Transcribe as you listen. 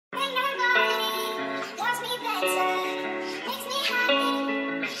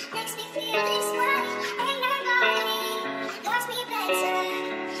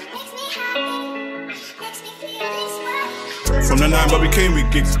the 9 but we came with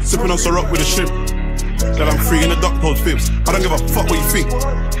gigs, sipping on syrup with a shrimp. Girl, I'm free in the duck post fibs. I don't give a fuck what you think.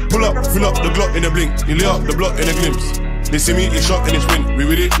 Pull up, fill up the Glock in the blink. You lay up the block in a glimpse. They see me, it's shot and it's win. We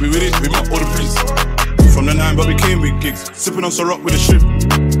with it, we mop all the prints. From the 9 but we came with gigs, sipping on syrup with a shrimp.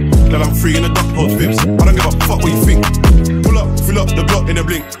 Girl, I'm free in the duck post fibs. I don't give a fuck what you think. Pull up, fill up the Glock in the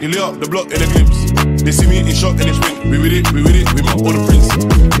blink. You lay up the block in a glimpse. They see me, it's shot and it's win. We with it, we mop all the prints.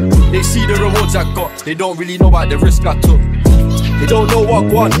 They see the rewards I got, they don't really know about the risk I took. They don't know what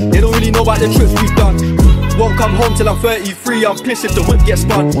I won, they don't really know about the trips we've done. Won't come home till I'm 33, I'm pissed if the whip gets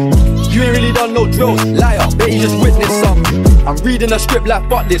spun. You ain't really done no drills, liar, bet you just witnessed some. I'm reading a script like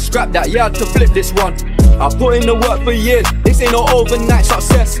fuck this, scrap that, yeah I had to flip this one. I put in the work for years, this ain't no overnight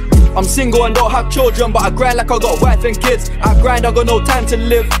success. I'm single and don't have children, but I grind like I got wife and kids. I grind, I got no time to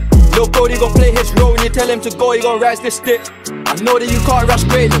live. Lil' Brody gon' play his role, when you tell him to go, he gon' rise this stick. I know that you can't rush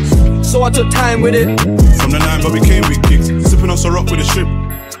greatness, so I took time with it. From the 9 but we came with gigs, sipping on syrup with a shrimp.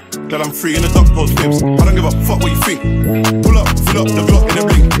 Girl, I'm free in the duck post fibs. I don't give a fuck what you think. Pull up, fill up the Glock in the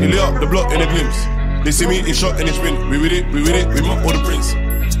blink. You lay up the block in a glimpse. They see me, it's shot and it's win. We with it, we mop all the prints.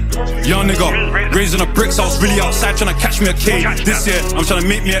 Young nigga, raising the bricks, I was really outside trying to catch me a K. This year, I'm trying to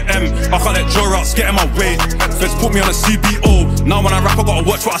make me an M. I can't let Joe outs get in my way. Feds put me on a CBO. Now when I rap, I gotta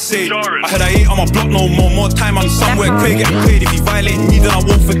watch what I say. I heard I ain't on my block no more. More time, I'm somewhere quick getting paid. If you violate me, then I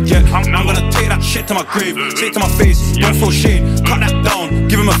won't forget. I'm gonna take that shit to my grave. Say it to my face, don't throw shade. Cut that down,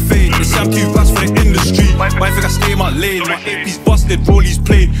 give him a fade. They say I'm too fast for the industry. Why think I stay in my lane? My AP's busted, rollies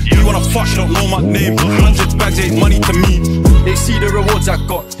played. You wanna fuck, you don't know my name. 100 bags ain't money to me. They see the rewards I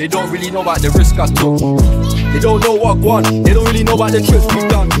got, they don't really know about the risk I took. They don't know what I won, they don't really know about the trips we've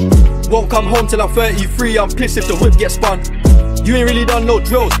done. Won't come home till I'm 33, I'm pissed if the whip gets spun. You ain't really done no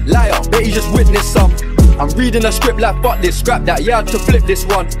drills, liar, bet you just witnessed some. I'm reading a script like fuck this, scrap that, yeah I had to flip this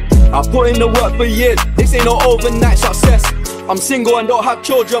one. I put in the work for years, this ain't no overnight success. I'm single and don't have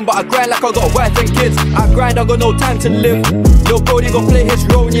children, but I grind like I got wife and kids. I grind, I got no time to live. Lil' Brody gon' play his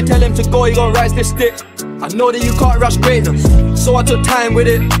role, when you tell him to go, he gon' rise this stick. I know that you can't rush greatness, so I took time with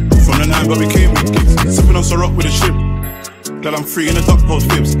it. From the 9 but we came with gigs, sipping on syrup with a shrimp. Girl, I'm free in the duck post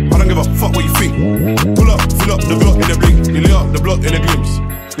fibs. I don't give a fuck what you think. Pull up, fill up the Glock in the blink. You lay up the block in a glimpse.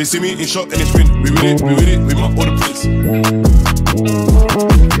 They see me, it's shot and it's win. We with it, we mop all the prints.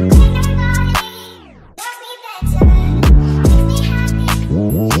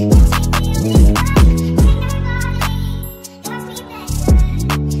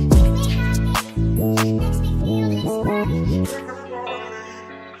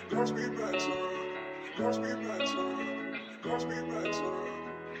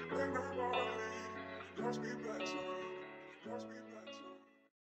 Must be better.